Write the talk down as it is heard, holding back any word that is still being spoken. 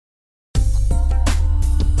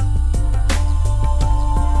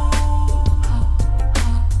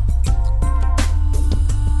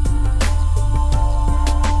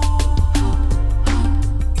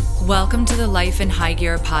the Life in High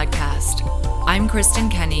Gear podcast. I'm Kristen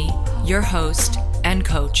Kenny, your host and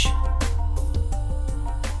coach.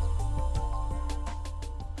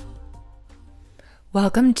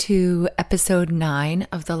 Welcome to episode 9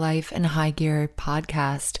 of the Life in High Gear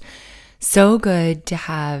podcast. So good to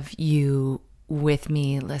have you with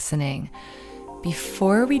me listening.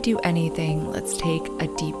 Before we do anything, let's take a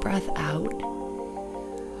deep breath out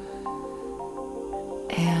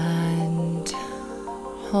and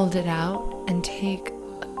hold it out and take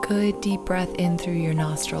a good deep breath in through your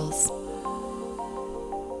nostrils.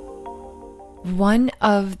 One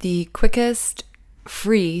of the quickest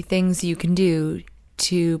free things you can do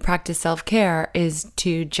to practice self-care is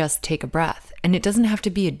to just take a breath. And it doesn't have to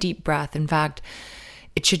be a deep breath. In fact,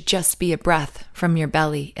 it should just be a breath from your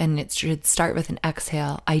belly, and it should start with an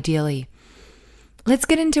exhale, ideally. Let's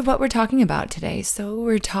get into what we're talking about today. So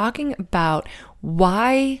we're talking about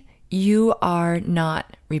why you are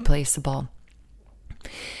not replaceable.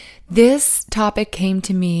 This topic came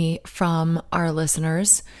to me from our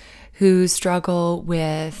listeners who struggle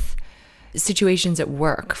with situations at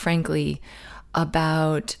work, frankly,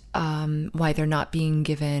 about why they're not being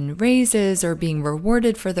given raises or being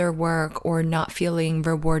rewarded for their work, or not feeling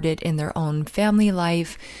rewarded in their own family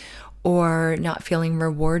life, or not feeling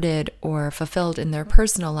rewarded or fulfilled in their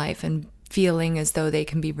personal life and feeling as though they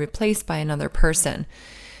can be replaced by another person.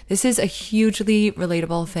 This is a hugely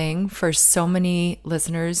relatable thing for so many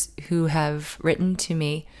listeners who have written to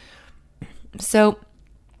me. So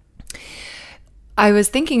I was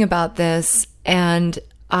thinking about this, and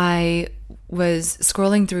I was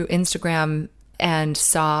scrolling through Instagram and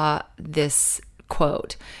saw this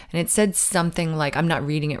quote, and it said something like, I'm not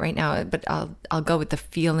reading it right now, but I'll go with the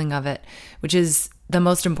feeling of it, which is the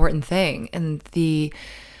most important thing. And the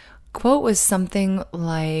quote was something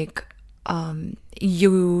like,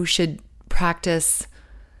 you should practice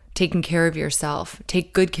taking care of yourself.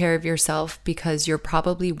 Take good care of yourself, because you're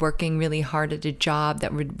probably working really hard at a job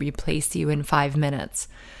that would replace you in 5 minutes.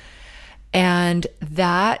 And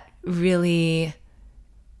that really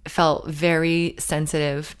felt very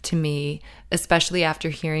sensitive to me, especially after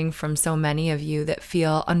hearing from so many of you that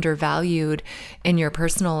feel undervalued in your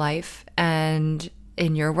personal life and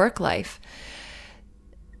in your work life.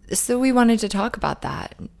 So we wanted to talk about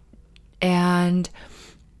that. And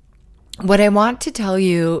what I want to tell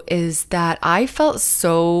you is that I felt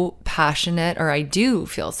so passionate, or I do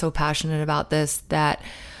feel so passionate about this, that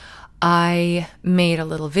I made a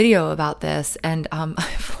little video about this, and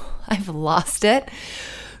I've lost it.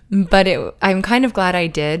 But I'm kind of glad I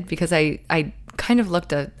did, because I kind of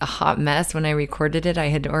looked a hot mess when I recorded it. I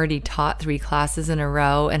had already taught 3 classes in a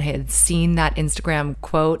row, and I had seen that Instagram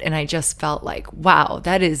quote, and I just felt like, wow,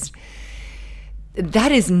 that is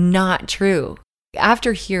not true.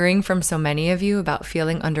 After hearing from so many of you about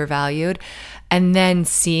feeling undervalued, and then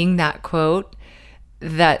seeing that quote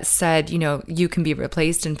that said, you can be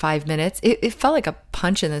replaced in 5 minutes, it felt like a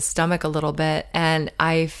punch in the stomach a little bit. And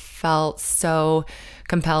I felt so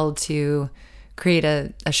compelled to create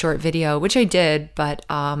a short video, which I did, but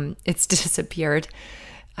it's disappeared.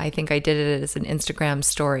 I think I did it as an Instagram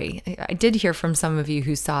story. I did hear from some of you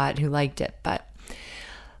who saw it, who liked it, but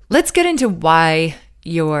let's get into why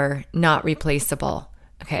you're not replaceable.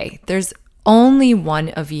 Okay, there's only one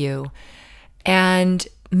of you, and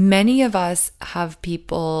many of us have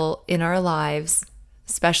people in our lives,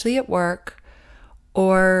 especially at work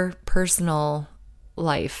or personal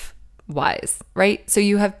life wise, right? So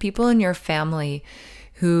you have people in your family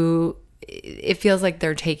who it feels like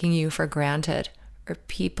they're taking you for granted, or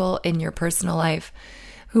people in your personal life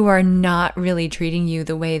who are not really treating you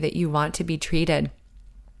the way that you want to be treated.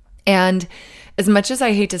 And as much as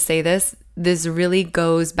I hate to say this, this really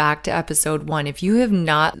goes back to episode 1. If you have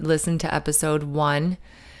not listened to episode 1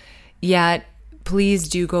 yet, please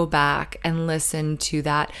do go back and listen to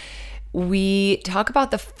that. We talk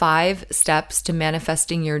about the 5 steps to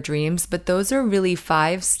manifesting your dreams, but those are really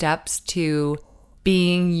 5 steps to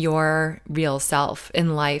being your real self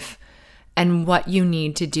in life, and what you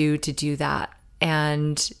need to do that.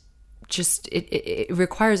 And just it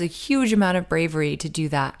requires a huge amount of bravery to do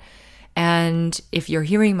that. And if you're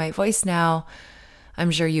hearing my voice now,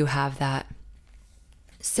 I'm sure you have that.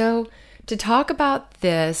 So to talk about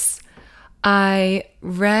this, I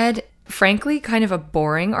read, frankly, kind of a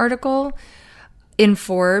boring article in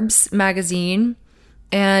Forbes magazine,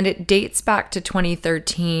 and it dates back to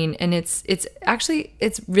 2013, and it's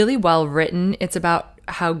really well written. It's about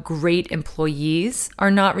how great employees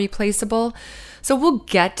are not replaceable. So we'll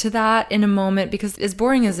get to that in a moment, because as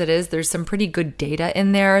boring as it is, there's some pretty good data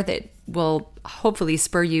in there that will hopefully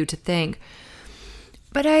spur you to think.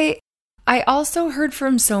 But I I also heard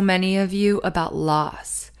from so many of you about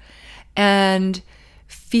loss and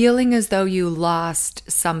feeling as though you lost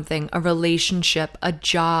something, a relationship, a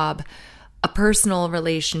job, a personal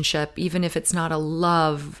relationship, even if it's not a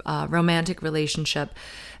love, romantic relationship,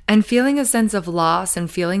 and feeling a sense of loss and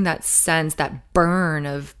feeling that sense, that burn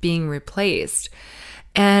of being replaced.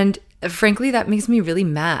 And frankly, that makes me really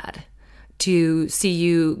mad to see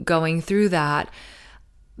you going through that.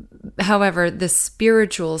 However, the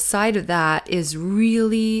spiritual side of that is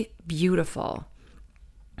really beautiful.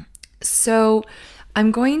 So I'm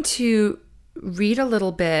going to read a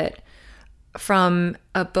little bit from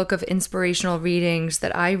a book of inspirational readings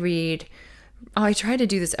that I read. I try to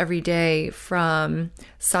do this every day, from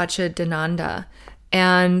Satchidananda.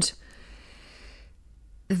 And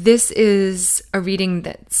this is a reading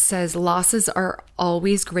that says, losses are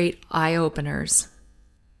always great eye-openers.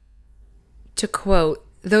 To quote,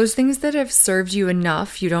 those things that have served you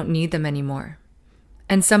enough, you don't need them anymore.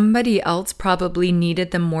 And somebody else probably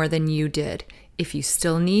needed them more than you did. If you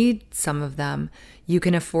still need some of them, you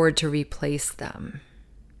can afford to replace them.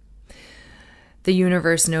 The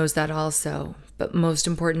universe knows that also, but most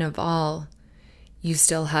important of all, you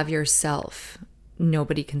still have yourself.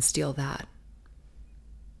 Nobody can steal that.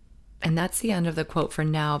 And that's the end of the quote for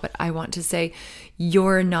now, but I want to say,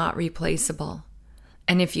 you're not replaceable.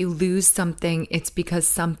 And if you lose something, it's because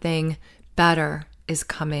something better is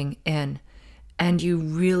coming in. And you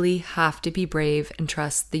really have to be brave and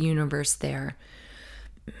trust the universe there.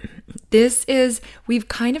 We've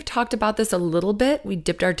kind of talked about this a little bit. We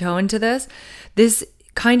dipped our toe into this. This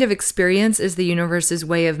kind of experience is the universe's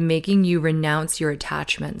way of making you renounce your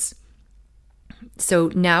attachments.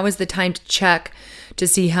 So now is the time to check to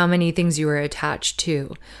see how many things you are attached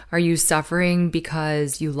to. Are you suffering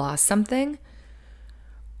because you lost something?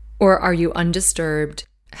 Or are you undisturbed,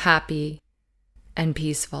 happy, and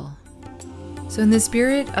peaceful? So in the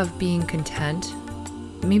spirit of being content,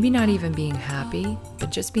 maybe not even being happy,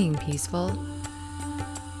 but just being peaceful,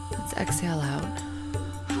 let's exhale out.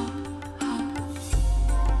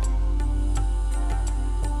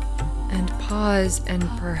 And pause and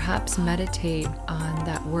perhaps meditate on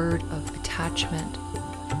that word of attachment.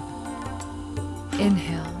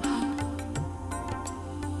 Inhale.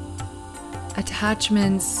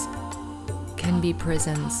 Attachments can be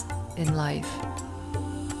prisons in life.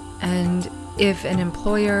 And if an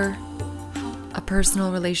employer, a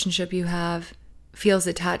personal relationship you have, feels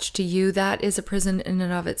attached to you, that is a prison in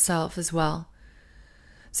and of itself as well.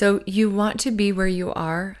 So you want to be where you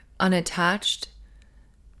are, unattached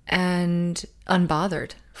and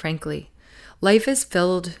unbothered, frankly. Life is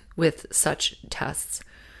filled with such tests.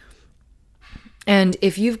 And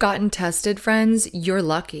if you've gotten tested, friends, you're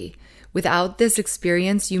lucky. Without this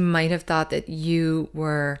experience, you might have thought that you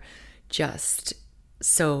were just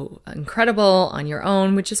so incredible on your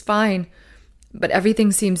own, which is fine. But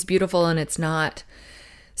everything seems beautiful and it's not.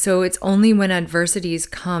 So it's only when adversities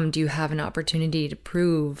come do you have an opportunity to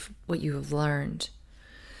prove what you have learned.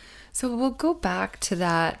 So we'll go back to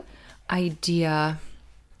that idea.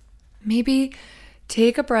 Maybe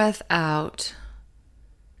take a breath out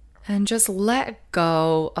and just let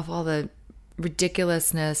go of all the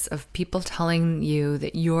ridiculousness of people telling you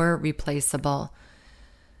that you're replaceable.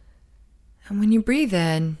 And when you breathe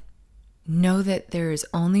in, know that there is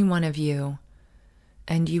only one of you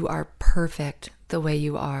and you are perfect the way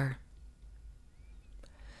you are.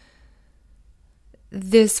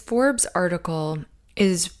 This Forbes article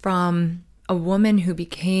is from a woman who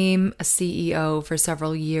became a CEO for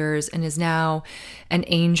several years and is now an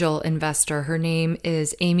angel investor. Her name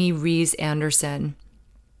is Amy Rees Anderson,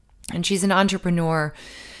 and she's an entrepreneur.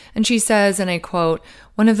 And she says, and I quote,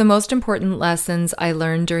 "One of the most important lessons I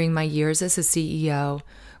learned during my years as a CEO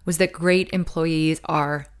was that great employees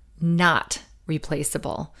are not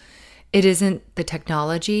replaceable. It isn't the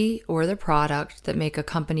technology or the product that make a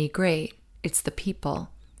company great. It's the people.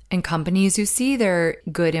 And companies who see their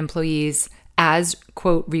good employees as,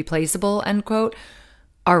 quote, replaceable, end quote,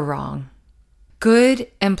 are wrong.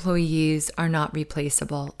 Good employees are not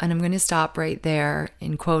replaceable." And I'm going to stop right there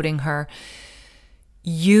in quoting her.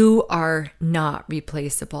 You are not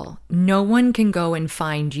replaceable. No one can go and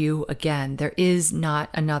find you again. There is not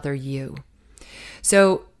another you.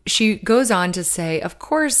 So she goes on to say, of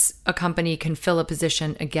course, a company can fill a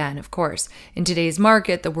position again, of course. In today's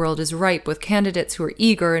market, the world is ripe with candidates who are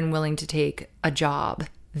eager and willing to take a job,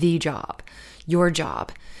 the job, your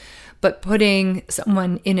job. But putting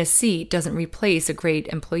someone in a seat doesn't replace a great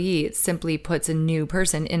employee. It simply puts a new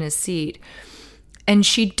person in a seat. And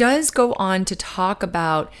she does go on to talk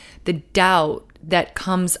about the doubt that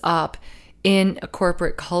comes up in a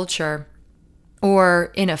corporate culture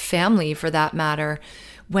or in a family for that matter,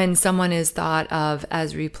 when someone is thought of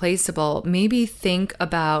as replaceable, maybe think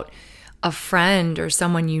about a friend or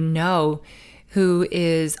someone you know who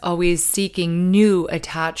is always seeking new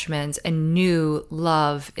attachments and new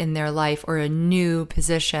love in their life or a new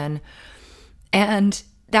position. And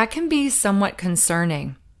that can be somewhat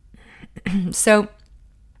concerning. So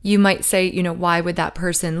you might say, why would that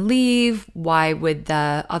person leave? Why would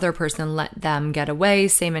the other person let them get away?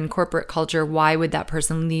 Same in corporate culture. Why would that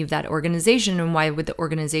person leave that organization? And why would the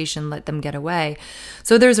organization let them get away?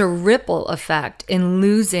 So there's a ripple effect in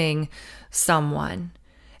losing someone,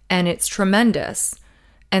 and it's tremendous.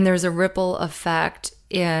 And there's a ripple effect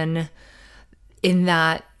in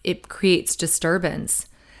that it creates disturbance.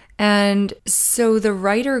 And so the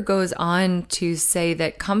writer goes on to say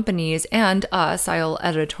that companies and us, I'll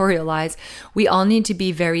editorialize, we all need to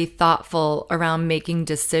be very thoughtful around making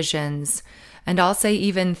decisions. And I'll say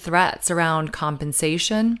even threats around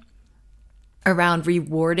compensation, around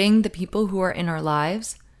rewarding the people who are in our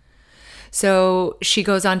lives. So she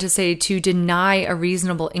goes on to say to deny a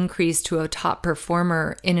reasonable increase to a top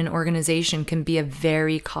performer in an organization can be a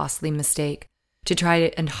very costly mistake. To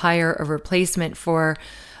try and hire a replacement for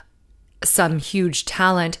some huge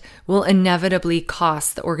talent will inevitably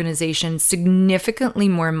cost the organization significantly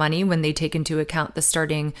more money when they take into account the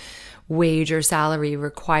starting wage or salary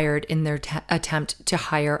required in their attempt to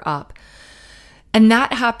hire up. And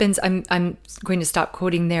that happens, I'm going to stop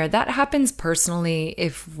quoting there. That happens personally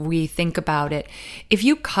if we think about it. If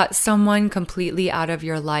you cut someone completely out of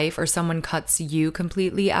your life or someone cuts you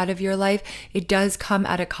completely out of your life, it does come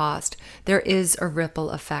at a cost. There is a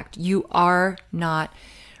ripple effect. You are not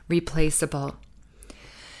replaceable.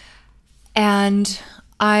 And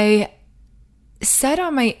I said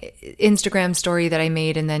on my Instagram story that I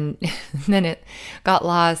made and then it got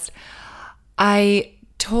lost,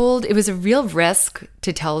 it was a real risk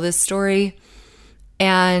to tell this story.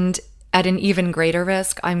 And at an even greater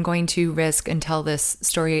risk, I'm going to risk and tell this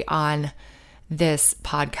story on this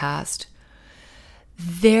podcast.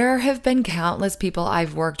 There have been countless people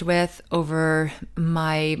I've worked with over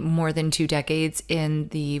my more than 2 decades in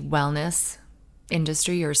the wellness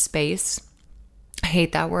industry or space. I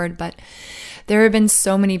hate that word, but there have been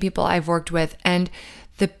so many people I've worked with, and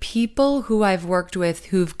the people who I've worked with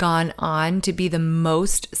who've gone on to be the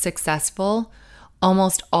most successful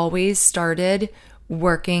almost always started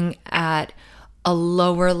working at a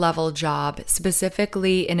lower level job,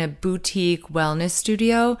 specifically in a boutique wellness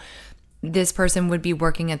studio. This person would be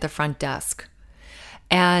working at the front desk.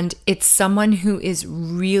 And it's someone who is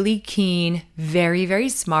really keen, very, very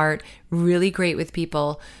smart, really great with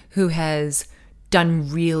people, who has done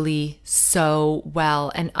really so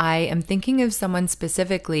well. And I am thinking of someone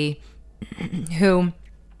specifically who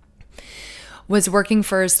was working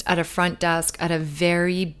first at a front desk at a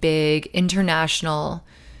very big international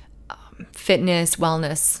fitness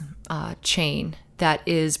wellness chain that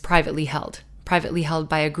is privately held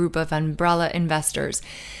by a group of umbrella investors.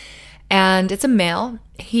 And it's a male.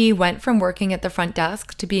 He went from working at the front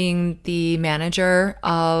desk to being the manager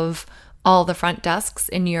of all the front desks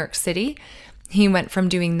in New York City. He went from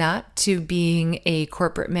doing that to being a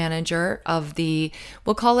corporate manager of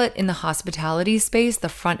we'll call it in the hospitality space, the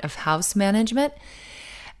front of house management.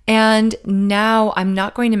 And now I'm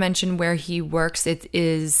not going to mention where he works. It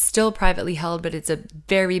is still privately held, but it's a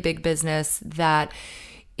very big business that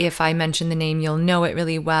if I mention the name, you'll know it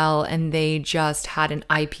really well. And they just had an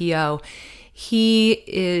IPO. He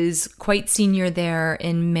is quite senior there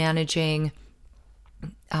in managing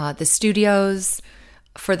the studios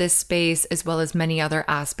for this space, as well as many other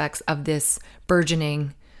aspects of this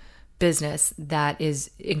burgeoning business that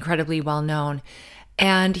is incredibly well known.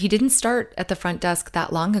 And he didn't start at the front desk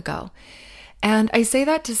that long ago. And I say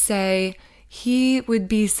that to say he would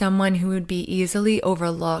be someone who would be easily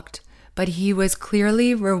overlooked, but he was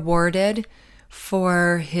clearly rewarded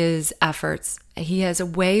for his efforts. He has a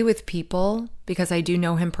way with people, because I do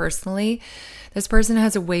know him personally. This person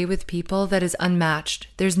has a way with people that is unmatched.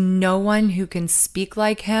 There's no one who can speak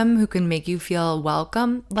like him, who can make you feel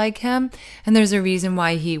welcome like him. And there's a reason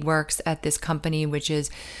why he works at this company, which is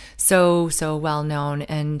so well known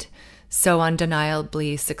and so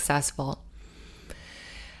undeniably successful.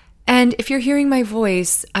 And if you're hearing my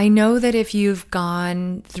voice, I know that if you've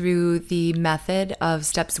gone through the method of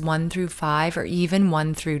steps 1 through 5, or even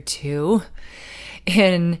 1 through 2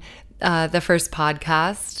 in the first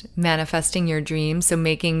podcast, Manifesting Your Dreams, so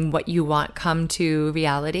making what you want come to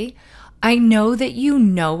reality, I know that you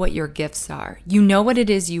know what your gifts are. You know what it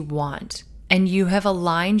is you want, and you have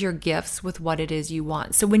aligned your gifts with what it is you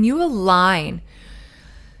want. So when you align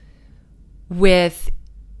with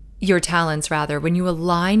your talents rather, when you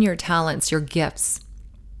align your talents, your gifts,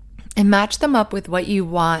 and match them up with what you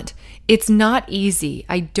want, it's not easy.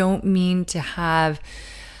 I don't mean to have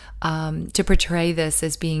to portray this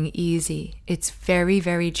as being easy. It's very,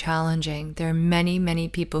 very challenging. There are many, many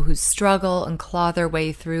people who struggle and claw their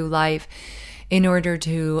way through life in order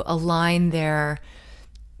to align their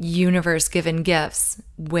universe-given gifts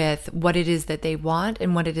with what it is that they want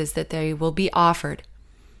and what it is that they will be offered.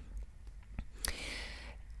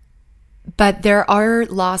 But there are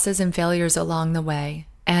losses and failures along the way.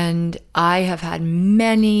 And I have had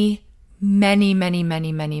many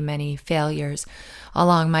failures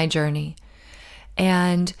along my journey.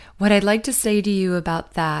 And what I'd like to say to you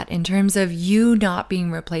about that, in terms of you not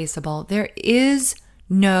being replaceable, there is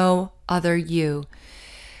no other you.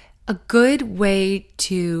 A good way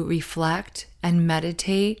to reflect and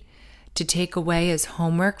meditate, to take away as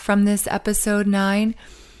homework from this episode 9,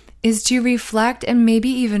 is to reflect and maybe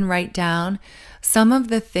even write down some of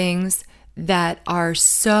the things that are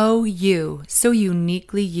so you, so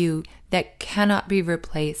uniquely you, that cannot be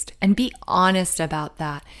replaced, and be honest about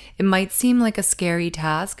that. It might seem like a scary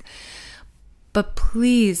task, but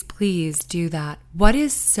please, please do that. What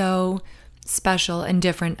is so special and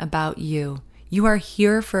different about you? You are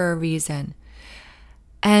here for a reason.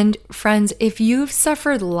 And friends, if you've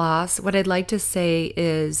suffered loss, what I'd like to say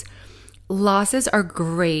is losses are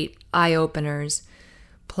great eye openers.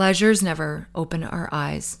 Pleasures never open our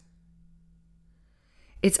eyes.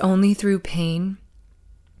 It's only through pain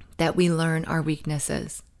that we learn our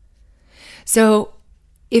weaknesses. So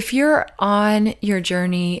if you're on your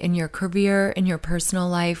journey in your career, in your personal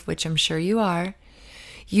life, which I'm sure you are,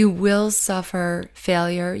 you will suffer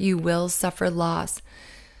failure, you will suffer loss.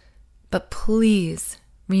 But please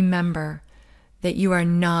remember that you are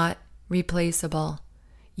not replaceable.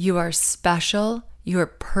 You are special, you are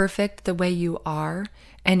perfect the way you are,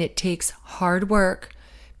 and it takes hard work,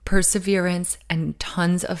 perseverance, and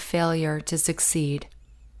tons of failure to succeed.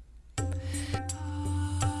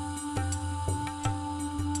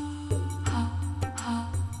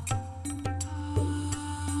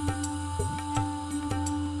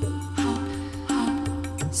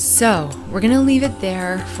 So we're going to leave it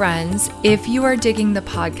there, friends. If you are digging the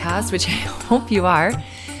podcast, which I hope you are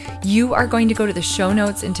going to go to the show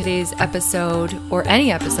notes in today's episode, or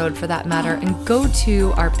any episode for that matter, and go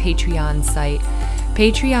to our Patreon site.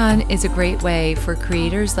 Patreon is a great way for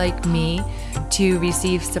creators like me to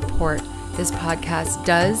receive support. This podcast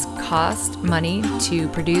does cost money to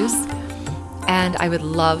produce, and I would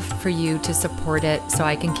love for you to support it so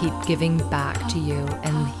I can keep giving back to you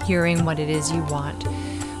and hearing what it is you want.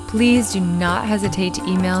 Please do not hesitate to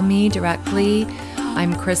email me directly.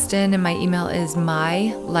 I'm Kristen, and my email is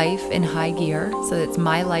mylifeinhighgear. So that's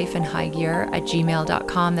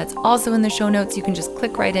mylifeinhighgear@gmail.com. That's also in the show notes. You can just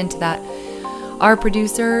click right into that. Our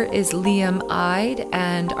producer is Liam Ide,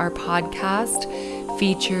 and our podcast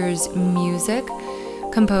features music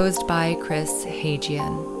composed by Chris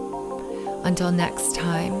Hagian. Until next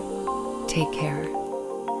time, take care.